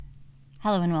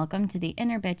Hello and welcome to the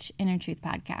Inner Bitch, Inner Truth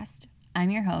podcast.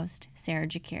 I'm your host, Sarah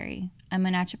Jakari. I'm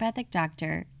a naturopathic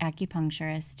doctor,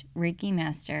 acupuncturist, Reiki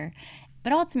master,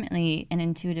 but ultimately an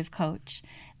intuitive coach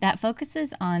that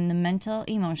focuses on the mental,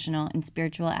 emotional, and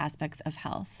spiritual aspects of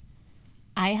health.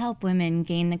 I help women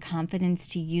gain the confidence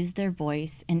to use their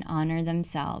voice and honor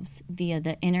themselves via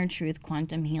the Inner Truth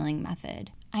Quantum Healing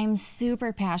Method. I'm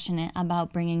super passionate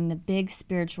about bringing the big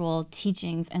spiritual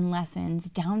teachings and lessons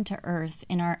down to earth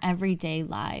in our everyday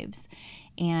lives.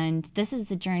 And this is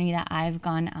the journey that I've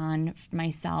gone on for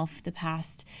myself the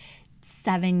past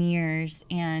 7 years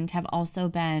and have also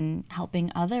been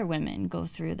helping other women go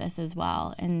through this as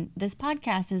well. And this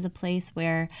podcast is a place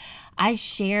where I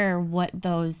share what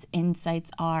those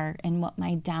insights are and what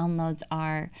my downloads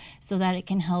are so that it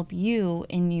can help you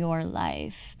in your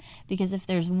life. Because if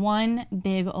there's one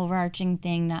big overarching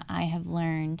thing that I have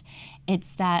learned,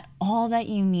 it's that all that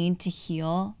you need to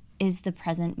heal is the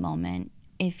present moment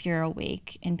if you're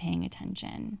awake and paying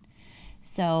attention.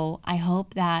 So I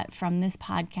hope that from this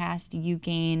podcast, you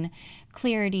gain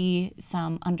clarity,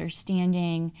 some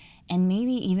understanding, and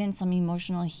maybe even some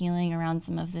emotional healing around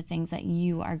some of the things that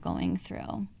you are going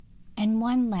through. And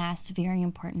one last very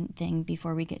important thing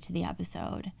before we get to the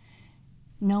episode.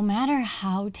 No matter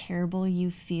how terrible you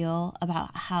feel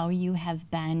about how you have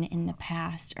been in the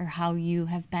past or how you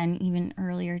have been even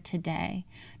earlier today,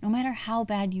 no matter how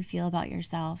bad you feel about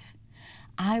yourself,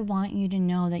 I want you to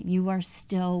know that you are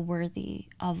still worthy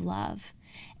of love,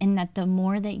 and that the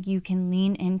more that you can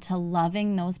lean into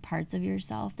loving those parts of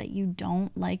yourself that you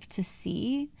don't like to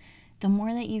see, the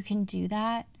more that you can do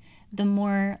that, the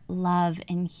more love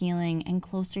and healing and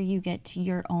closer you get to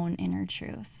your own inner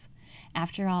truth.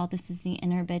 After all, this is the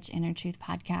Inner Bitch, Inner Truth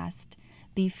podcast.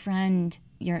 Befriend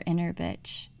your inner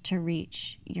bitch to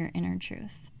reach your inner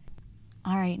truth.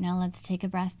 All right, now let's take a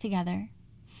breath together.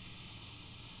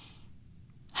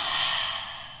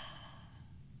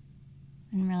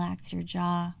 And relax your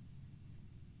jaw,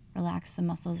 relax the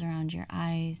muscles around your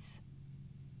eyes,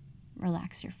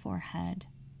 relax your forehead,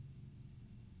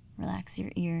 relax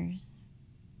your ears.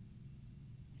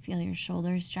 Feel your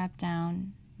shoulders drop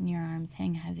down and your arms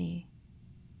hang heavy.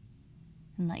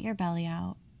 And let your belly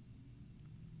out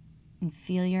and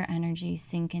feel your energy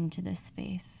sink into this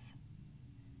space.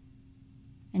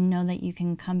 And know that you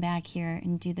can come back here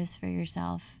and do this for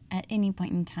yourself at any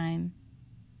point in time.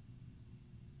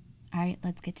 All right,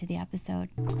 let's get to the episode.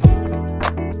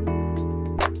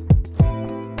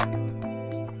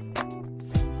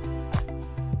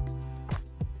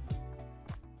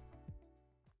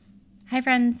 Hi,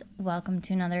 friends. Welcome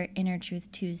to another Inner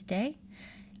Truth Tuesday.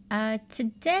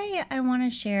 Today, I want to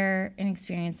share an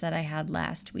experience that I had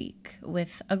last week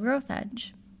with a growth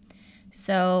edge.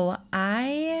 So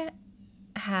I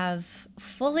have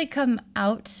fully come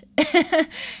out,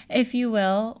 if you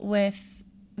will, with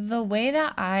the way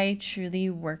that I truly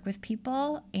work with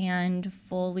people and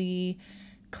fully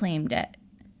claimed it.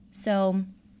 So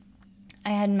I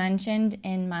had mentioned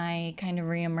in my kind of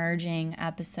reemerging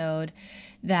episode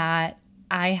that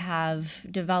I have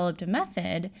developed a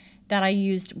method that I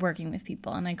used working with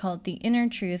people, and I call it the Inner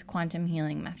Truth Quantum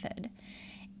Healing Method.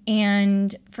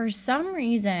 And for some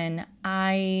reason,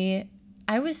 I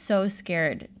was so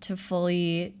scared to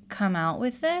fully come out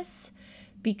with this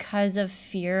because of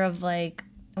fear of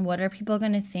what are people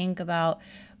going to think about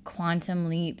quantum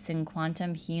leaps and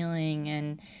quantum healing,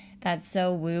 and that's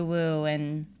so woo-woo.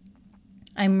 And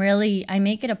I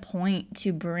make it a point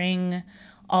to bring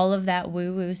all of that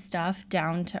woo-woo stuff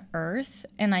down to earth,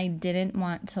 and I didn't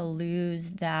want to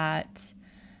lose that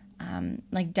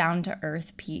down to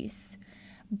earth piece.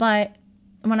 But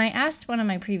when I asked one of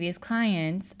my previous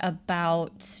clients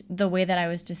about the way that I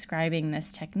was describing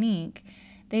this technique,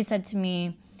 they said to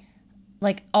me,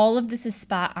 all of this is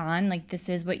spot on, this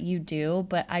is what you do,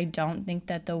 but I don't think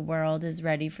that the world is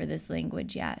ready for this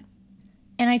language yet.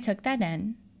 And I took that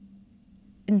in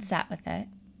and sat with it.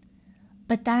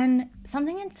 But then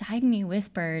something inside me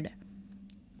whispered,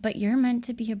 but you're meant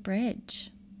to be a bridge.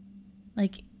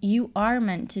 You are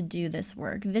meant to do this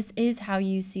work. This is how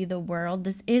you see the world.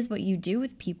 This is what you do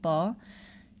with people.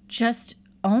 Just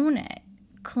own it.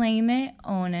 Claim it,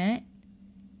 own it,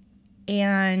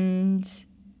 and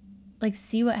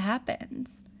see what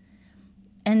happens.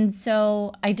 And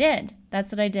so I did.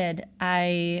 That's what I did.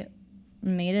 I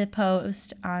made a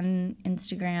post on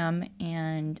Instagram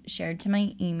and shared to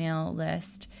my email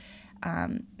list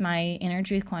my Inner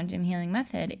Truth Quantum Healing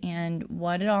Method and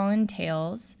what it all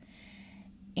entails.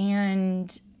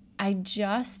 And I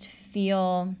just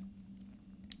feel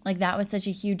like that was such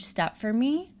a huge step for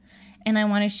me. And I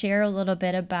want to share a little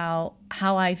bit about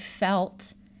how I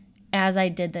felt as I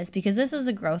did this, because this is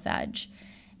a growth edge.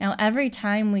 Now, every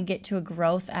time we get to a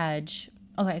growth edge,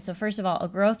 okay, so first of all, a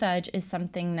growth edge is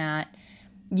something that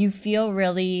you feel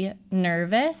really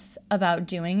nervous about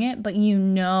doing it, but you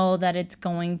know that it's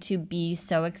going to be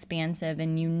so expansive,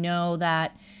 and you know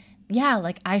that, yeah,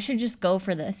 like I should just go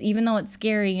for this. Even though it's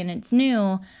scary and it's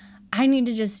new, I need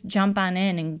to just jump on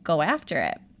in and go after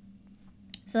it.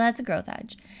 So that's a growth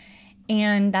edge.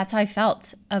 And that's how I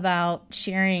felt about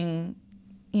sharing,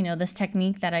 this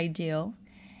technique that I do.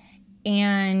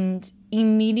 And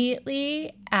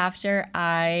immediately after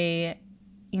I,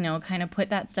 kind of put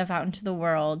that stuff out into the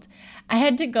world, I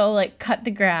had to go like cut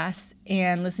the grass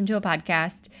and listen to a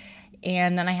podcast.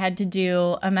 And then I had to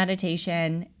do a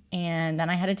meditation, and then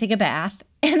I had to take a bath.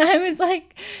 And I was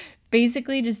like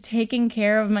basically just taking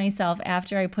care of myself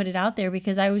after I put it out there,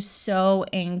 because I was so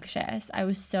anxious. I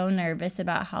was so nervous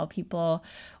about how people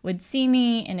would see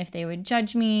me and if they would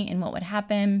judge me and what would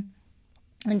happen.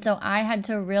 And so I had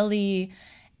to really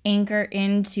anchor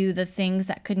into the things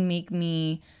that could make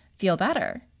me feel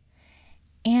better.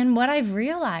 And what I've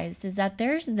realized is that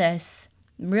there's this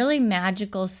really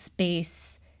magical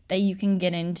space that you can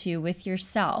get into with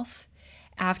yourself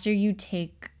after you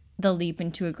take the leap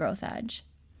into a growth edge.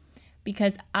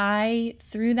 Because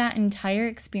through that entire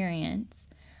experience,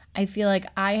 I feel like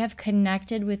I have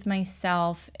connected with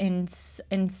myself in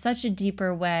such a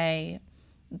deeper way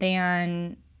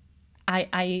than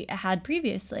I had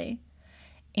previously.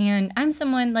 And I'm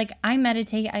someone, like, I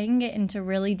meditate. I can get into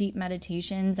really deep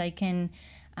meditations. I can,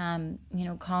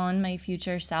 call in my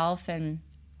future self and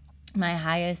my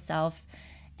highest self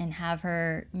and have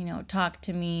her, talk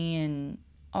to me and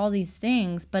all these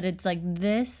things. But it's like,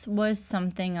 this was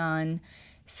something on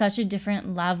such a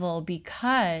different level,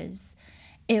 because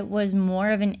it was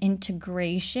more of an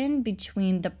integration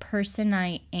between the person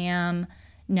I am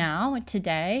now,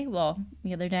 today,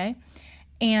 the other day,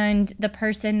 and the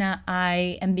person that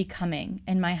I am becoming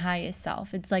and my highest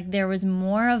self. It's like there was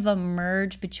more of a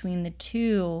merge between the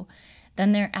two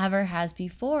than there ever has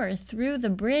before, through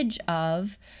the bridge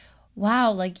of,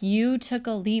 wow, like you took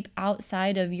a leap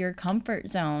outside of your comfort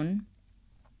zone.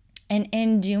 And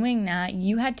in doing that,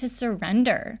 you had to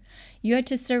surrender. You had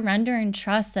to surrender and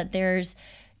trust that there's,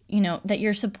 that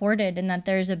you're supported, and that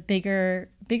there's a bigger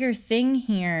thing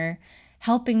here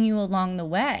helping you along the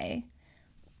way.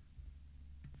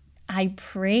 I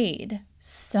prayed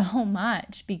so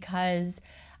much because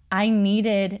I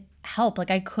needed help.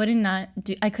 Like I could not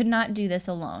do this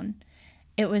alone.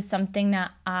 It was something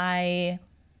that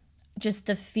just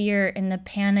the fear and the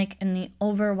panic and the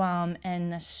overwhelm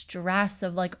and the stress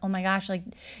of like, oh my gosh, like,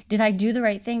 did I do the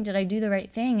right thing? Did I do the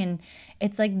right thing? And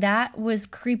it's like that was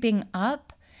creeping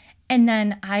up. And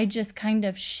then I just kind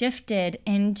of shifted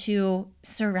into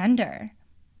surrender.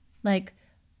 Like,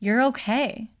 you're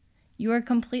okay. You are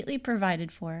completely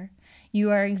provided for.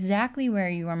 You are exactly where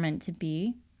you are meant to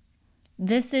be.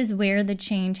 This is where the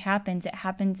change happens. It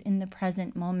happens in the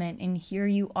present moment. And here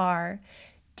you are,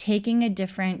 taking a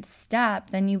different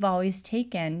step than you've always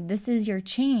taken. This is your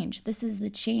change. This is the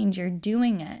change. You're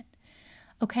doing it.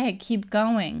 Okay, keep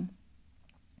going.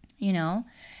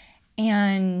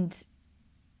 And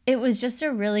it was just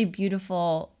a really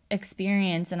beautiful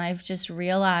experience. And I've just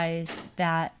realized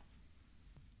that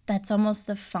that's almost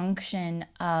the function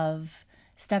of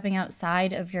stepping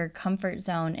outside of your comfort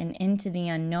zone and into the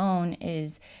unknown,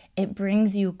 is it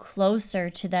brings you closer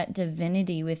to that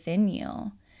divinity within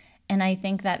you. And I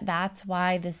think that that's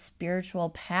why the spiritual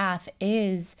path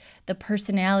is the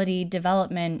personality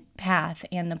development path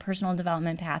and the personal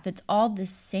development path. It's all the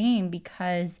same,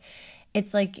 because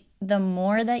it's like the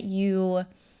more that you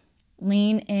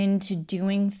lean into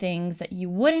doing things that you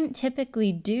wouldn't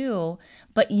typically do,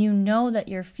 but you know that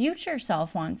your future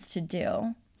self wants to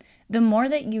do, the more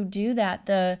that you do that,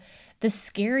 the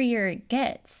scarier it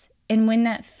gets. And when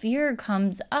that fear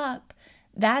comes up,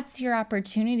 that's your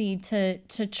opportunity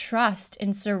to trust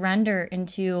and surrender and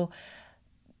to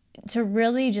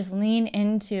really just lean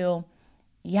into,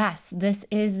 yes, this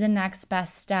is the next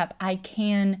best step. I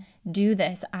can do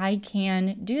this. I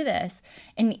can do this.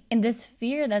 And this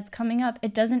fear that's coming up,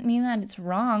 it doesn't mean that it's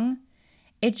wrong.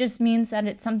 It just means that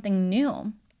it's something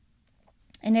new.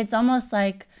 And it's almost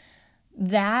like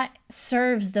that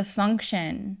serves the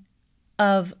function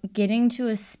of getting to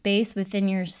a space within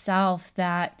yourself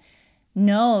that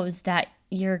knows that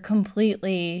you're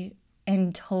completely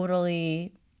and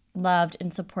totally loved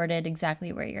and supported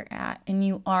exactly where you're at, and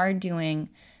you are doing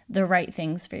the right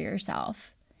things for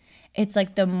yourself. It's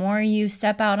like the more you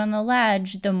step out on the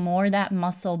ledge, the more that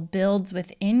muscle builds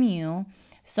within you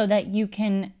so that you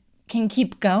can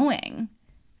keep going.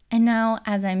 And now,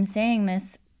 as I'm saying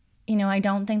this, I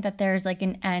don't think that there's like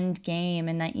an end game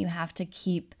and that you have to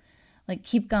keep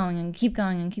going and keep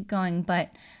going and keep going.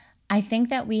 But I think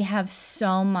that we have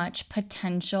so much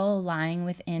potential lying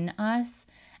within us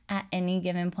at any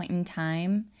given point in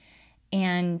time.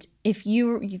 And if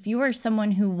you are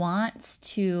someone who wants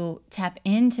to tap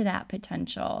into that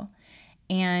potential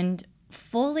and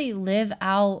fully live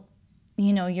out,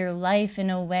 your life in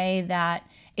a way that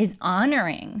is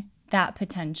honoring that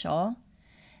potential,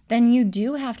 then you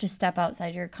do have to step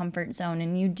outside your comfort zone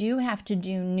and you do have to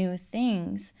do new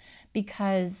things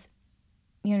because,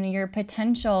 your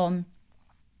potential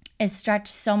is stretched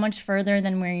so much further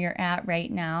than where you're at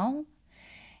right now.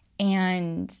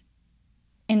 And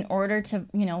in order to,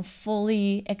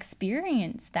 fully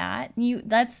experience that,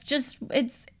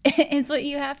 it's what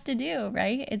you have to do,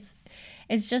 right?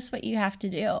 It's just what you have to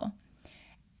do.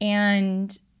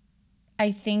 And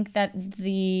I think that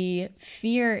the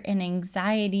fear and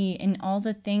anxiety and all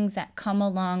the things that come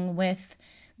along with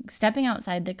stepping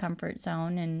outside the comfort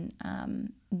zone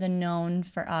and the known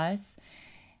for us,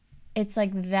 it's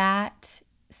like that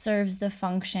serves the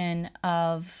function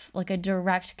of like a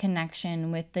direct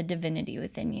connection with the divinity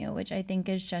within you, which I think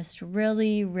is just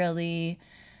really, really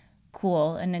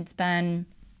cool. And it's been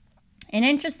an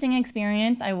interesting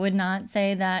experience. I would not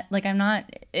say that, like,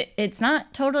 it's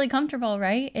not totally comfortable,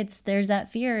 right? There's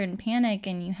that fear and panic,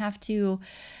 and you have to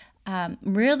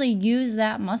really use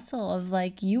that muscle of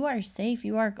like, you are safe,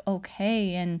 you are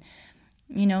okay. And,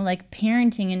 like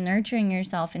parenting and nurturing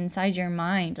yourself inside your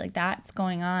mind, like that's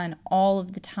going on all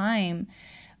of the time.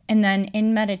 And then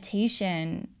in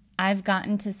meditation, I've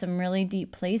gotten to some really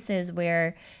deep places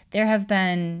where there have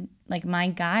been like my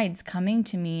guides coming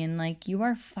to me and like, you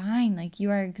are fine. Like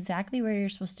you are exactly where you're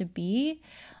supposed to be.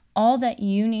 All that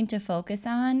you need to focus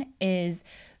on is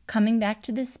coming back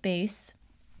to this space,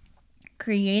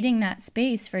 creating that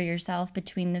space for yourself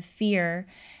between the fear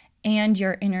and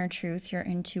your inner truth, your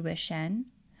intuition.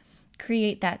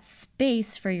 Create that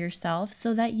space for yourself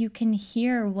so that you can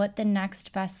hear what the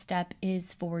next best step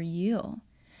is for you.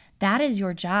 That is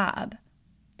your job.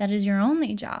 That is your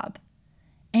only job.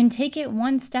 And take it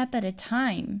one step at a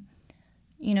time.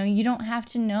 You don't have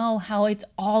to know how it's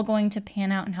all going to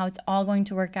pan out and how it's all going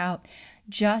to work out.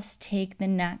 Just take the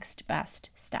next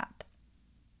best step.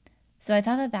 So I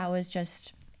thought that was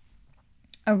just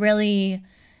a really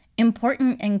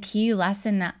important and key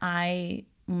lesson that I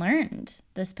learned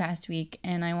this past week,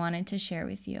 and I wanted to share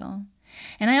with you.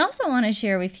 And I also want to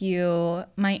share with you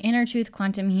my Inner Truth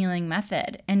Quantum Healing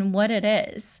Method and what it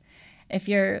is. If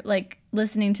you're like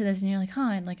listening to this and you're like,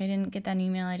 I didn't get that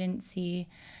email, I didn't see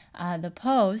the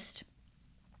post.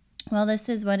 Well, this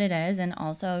is what it is. And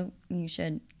also you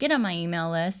should get on my email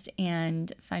list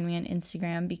and find me on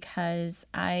Instagram because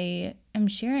I am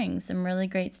sharing some really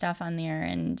great stuff on there.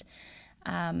 And,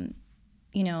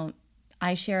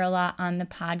 I share a lot on the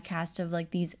podcast of like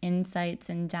these insights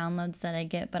and downloads that I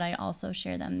get, but I also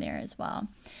share them there as well.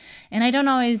 And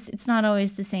it's not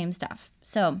always the same stuff.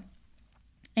 So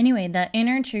anyway, the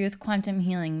Inner Truth Quantum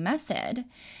Healing Method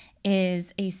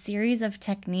is a series of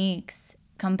techniques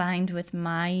combined with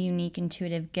my unique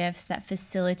intuitive gifts that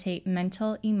facilitate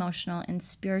mental, emotional, and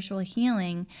spiritual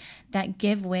healing that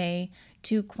give way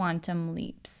to quantum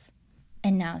leaps.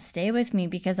 And now stay with me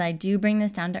because I do bring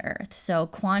this down to earth. So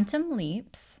quantum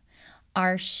leaps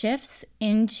are shifts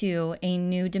into a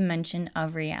new dimension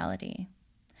of reality.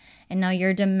 And now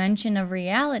your dimension of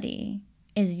reality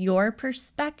is your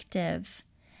perspective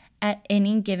at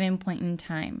any given point in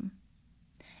time.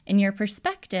 And your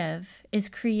perspective is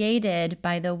created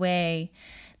by the way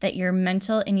that your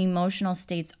mental and emotional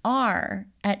states are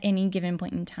at any given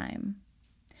point in time.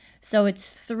 So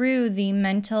it's through the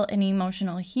mental and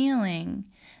emotional healing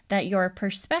that your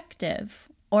perspective,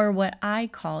 or what I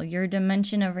call your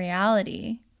dimension of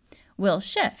reality, will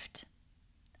shift,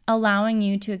 allowing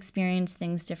you to experience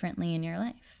things differently in your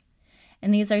life.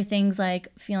 And these are things like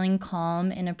feeling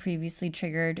calm in a previously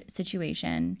triggered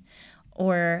situation,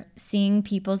 or seeing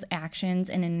people's actions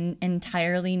in an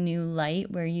entirely new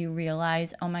light where you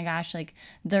realize, oh my gosh, like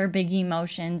their big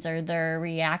emotions or their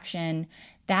reaction,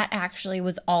 that actually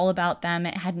was all about them.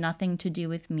 It had nothing to do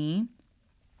with me.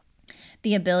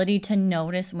 The ability to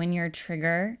notice when you're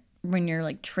triggered,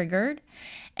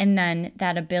 and then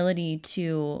that ability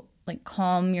to like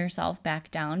calm yourself back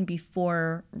down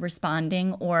before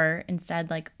responding or instead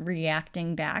like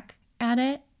reacting back at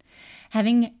it.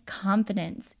 Having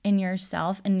confidence in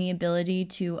yourself and the ability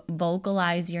to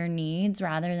vocalize your needs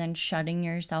rather than shutting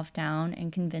yourself down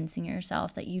and convincing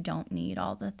yourself that you don't need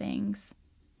all the things.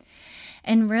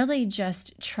 And really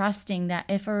just trusting that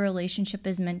if a relationship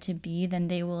is meant to be, then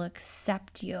they will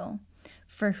accept you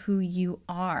for who you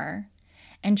are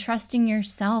and trusting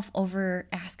yourself over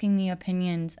asking the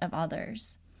opinions of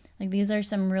others. Like, these are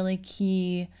some really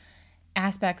key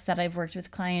aspects that I've worked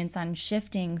with clients on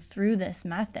shifting through this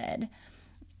method.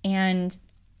 And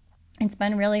it's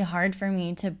been really hard for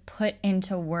me to put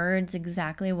into words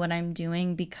exactly what I'm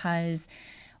doing because,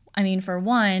 I mean, for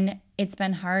one, it's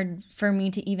been hard for me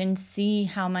to even see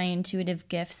how my intuitive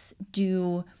gifts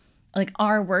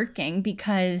are working,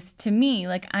 because to me,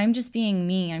 like, I'm just being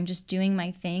me. I'm just doing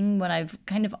my thing, what I've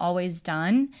kind of always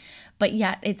done, but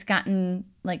yet it's gotten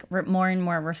like more and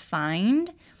more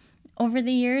refined over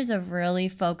the years of really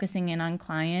focusing in on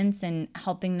clients and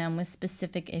helping them with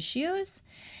specific issues.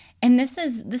 And this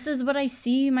is what I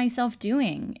see myself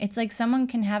doing. It's like someone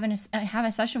can have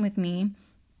a session with me,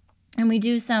 and we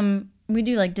do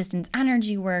like distance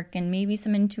energy work and maybe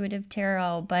some intuitive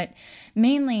tarot, but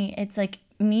mainly it's like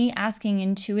me asking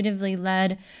intuitively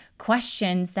led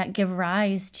questions that give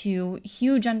rise to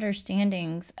huge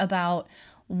understandings about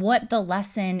what the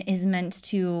lesson is meant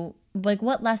to, like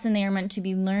what lesson they are meant to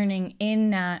be learning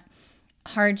in that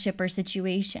hardship or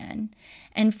situation.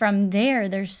 And from there,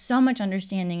 there's so much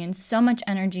understanding and so much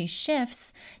energy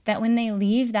shifts that when they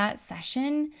leave that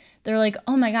session, they're like,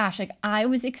 oh my gosh, like I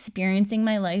was experiencing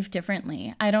my life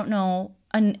differently. I don't know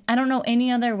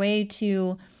any other way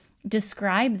to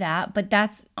describe that, but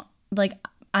that's like,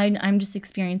 I'm just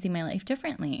experiencing my life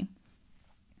differently.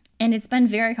 And it's been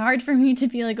very hard for me to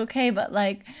be like, okay, but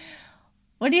like,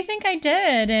 what do you think I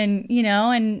did? And,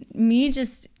 and me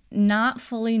just not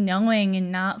fully knowing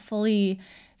and not fully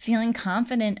feeling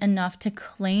confident enough to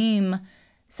claim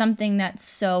something that's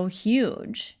so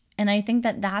huge. And I think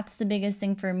that that's the biggest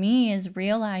thing for me, is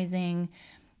realizing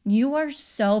you are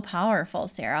so powerful,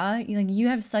 Sarah. You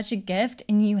have such a gift,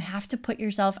 and you have to put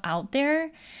yourself out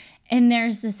there. And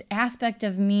there's this aspect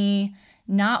of me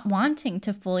not wanting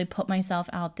to fully put myself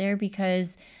out there,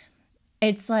 because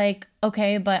it's like,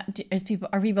 okay, but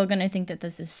are people going to think that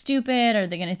this is stupid? Are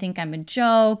they going to think I'm a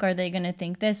joke? Are they going to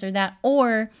think this or that?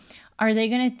 Or are they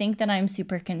going to think that I'm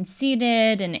super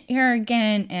conceited and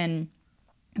arrogant and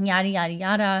yada, yada,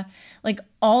 yada? Like,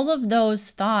 all of those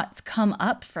thoughts come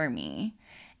up for me.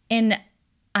 And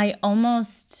I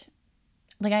almost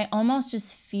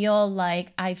just feel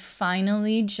like I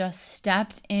finally just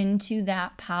stepped into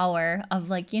that power of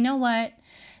like, you know what?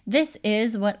 This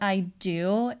is what I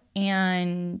do,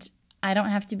 and I don't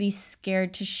have to be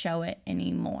scared to show it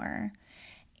anymore.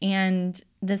 And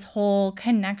this whole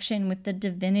connection with the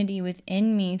divinity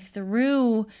within me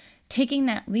through taking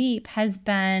that leap has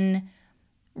been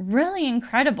really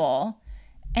incredible.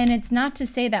 And it's not to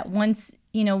say that once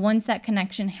that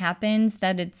connection happens,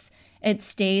 that it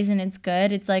stays and it's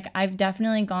good. It's like I've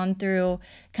definitely gone through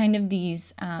kind of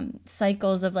these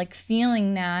cycles of like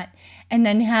feeling that, and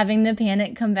then having the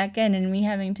panic come back in, and me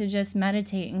having to just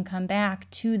meditate and come back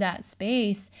to that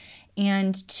space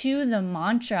and to the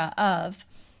mantra of,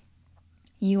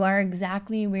 you are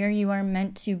exactly where you are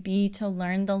meant to be to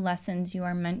learn the lessons you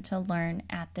are meant to learn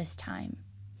at this time.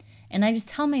 And I just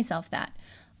tell myself that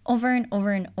over and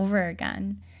over and over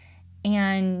again.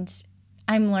 And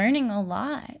I'm learning a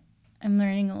lot.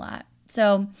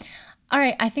 So, all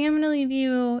right, I think I'm going to leave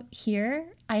you here.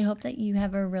 I hope that you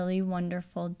have a really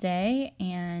wonderful day.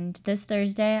 And this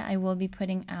Thursday, I will be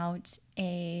putting out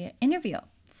an interview.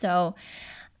 So,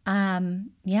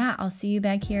 I'll see you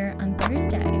back here on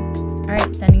Thursday. All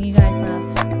right, sending you guys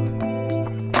love.